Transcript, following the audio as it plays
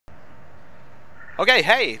Okay,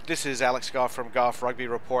 hey, this is Alex Goff from Goff Rugby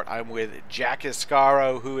Report. I'm with Jack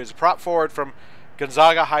Iscaro, who is a prop forward from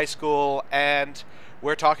Gonzaga High School, and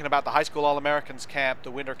we're talking about the High School All-Americans camp,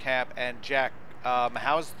 the winter camp. And Jack,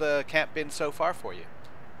 how's the camp been so far for you?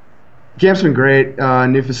 Camp's been great.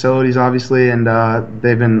 New facilities, obviously, and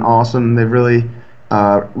they've been awesome. They've really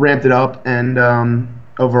ramped it up, and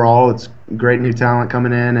overall, it's great new talent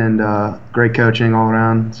coming in and great coaching all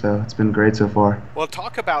around. So it's been great so far. Well,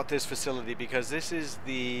 talk about this facility because this is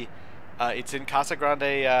it's in Casa Grande,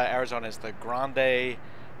 Arizona. It's the Grande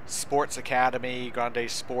Sports Academy, Grande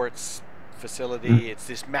Sports Mhm. facility. It's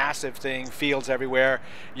this massive thing, fields everywhere.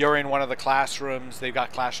 You're in one of the classrooms. They've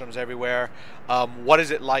got classrooms everywhere. What is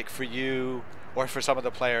it like for you or for some of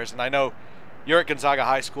the players? And I know you're at Gonzaga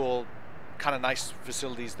High School, kind of nice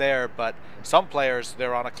facilities there, but some players,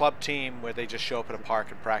 they're on a club team where they just show up at a park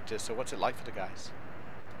and practice. So what's it like for the guys?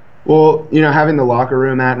 Well, having the locker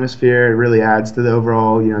room atmosphere, it really adds to the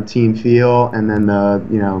overall, team feel, and then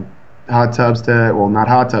the hot tubs to, well, not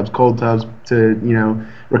hot tubs, cold tubs to,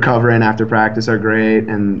 recover in after practice are great,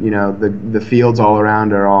 and the fields all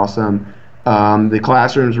around are awesome. The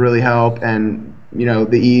classrooms really help, and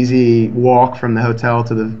the easy walk from the hotel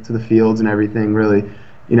to the fields and everything really,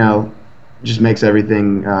 you know, just makes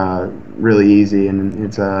everything really easy, and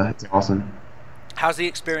it's awesome. How's the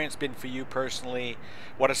experience been for you personally?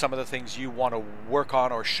 What are some of the things you want to work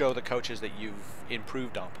on or show the coaches that you've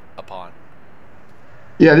improved upon?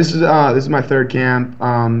 Yeah, this is my third camp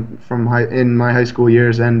in my high school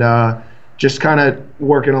years, and just kind of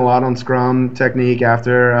working a lot on scrum technique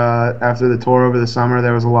after the tour over the summer.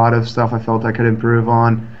 There was a lot of stuff I felt I could improve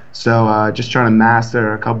on. So just trying to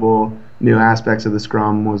master a couple new aspects of the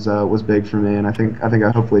scrum was big for me, and I think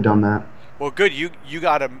I hopefully done that. Well, good. You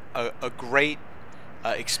got a great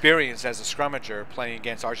experience as a scrummager playing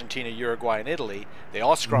against Argentina, Uruguay, and Italy. They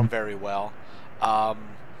all scrum very well. Um,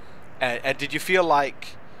 and did you feel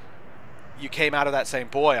like you came out of that saying,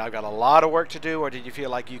 "Boy, I've got a lot of work to do," or did you feel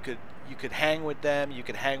like you could hang with them, you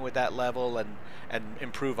could hang with that level, and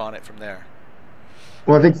improve on it from there?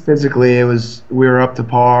 Well, I think physically we were up to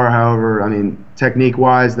par. However, I mean, technique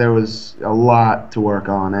wise, there was a lot to work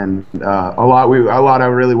on, and a lot I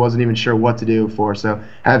really wasn't even sure what to do for. So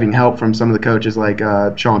having help from some of the coaches like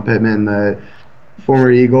Sean Pittman, the former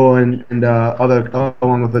Eagle, and other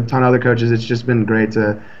along with a ton of other coaches, it's just been great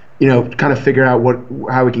to kind of figure out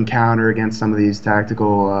how we can counter against some of these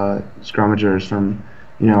tactical scrummagers from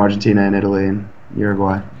Argentina and Italy and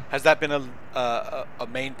Uruguay. Has that been a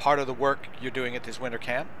main part of the work you're doing at this winter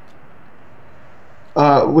camp?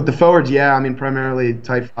 With the forwards, yeah. I mean, primarily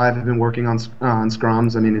Type 5 have been working on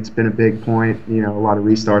scrums. I mean, it's been a big point. A lot of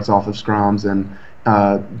restarts off of scrums and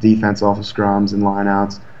defense off of scrums and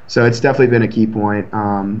lineouts. So it's definitely been a key point.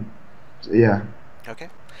 Yeah. Okay.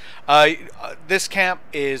 This camp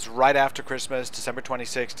is right after Christmas, December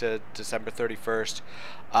 26th to December 31st.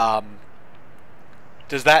 Um,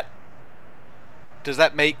 does that does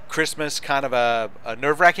that make Christmas kind of a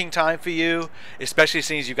nerve-wracking time for you, especially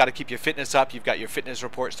since you've got to keep your fitness up, you've got your fitness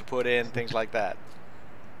reports to put in, things like that?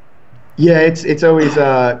 Yeah, it's always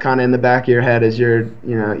kind of in the back of your head as you're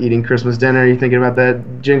eating Christmas dinner. You're thinking about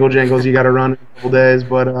that jingle jingles you got to run in a couple days,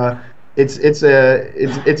 but it's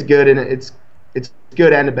good, and it's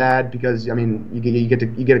good and bad because I mean you get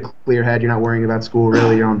a clear head. You're not worrying about school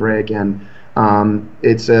really. You're on break, and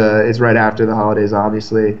it's right after the holidays,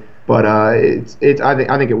 obviously. But I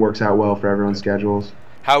think it works out well for everyone's Good. schedules.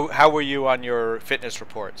 How were you on your fitness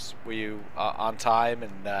reports? Were you on time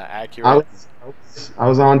and I accurate? was, I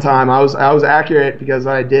was on time. I was accurate because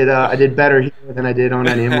I did better here than I did on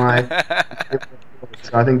any of my.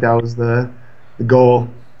 So I think that was the goal.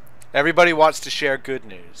 Everybody wants to share good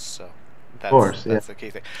news, so Of that's course, yeah. that's the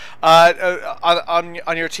key thing.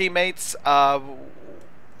 On your teammates, or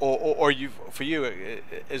you for you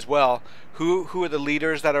as well. Who are the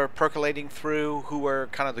leaders that are percolating through? Who are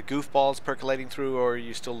kind of the goofballs percolating through, or are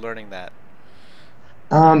you still learning that?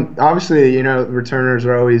 Obviously, returners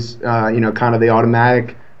are always, kind of the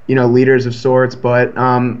automatic, leaders of sorts. But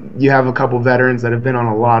you have a couple veterans that have been on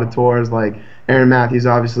a lot of tours, like Aaron Matthews,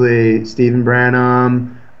 obviously, Stephen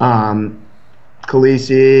Branham, Khaleesi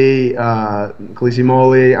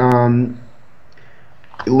Moley,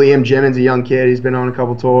 Liam Jimmins, a young kid, he's been on a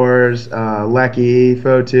couple tours. Lecky,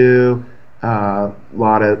 Fotu,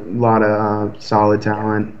 lot of solid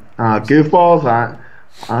talent. Excellent. Goofballs,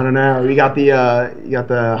 I don't know. You got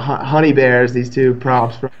the Honey Bears, these two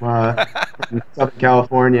props from Southern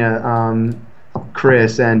California,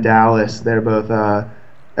 Chris and Dallas. They're both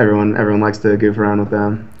everyone likes to goof around with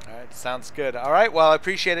them. All right, sounds good. All right, well, I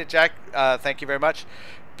appreciate it, Jack. Thank you very much.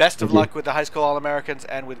 Best of Thank you. luck with the High School All Americans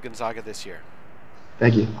and with Gonzaga this year.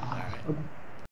 Thank you. All right.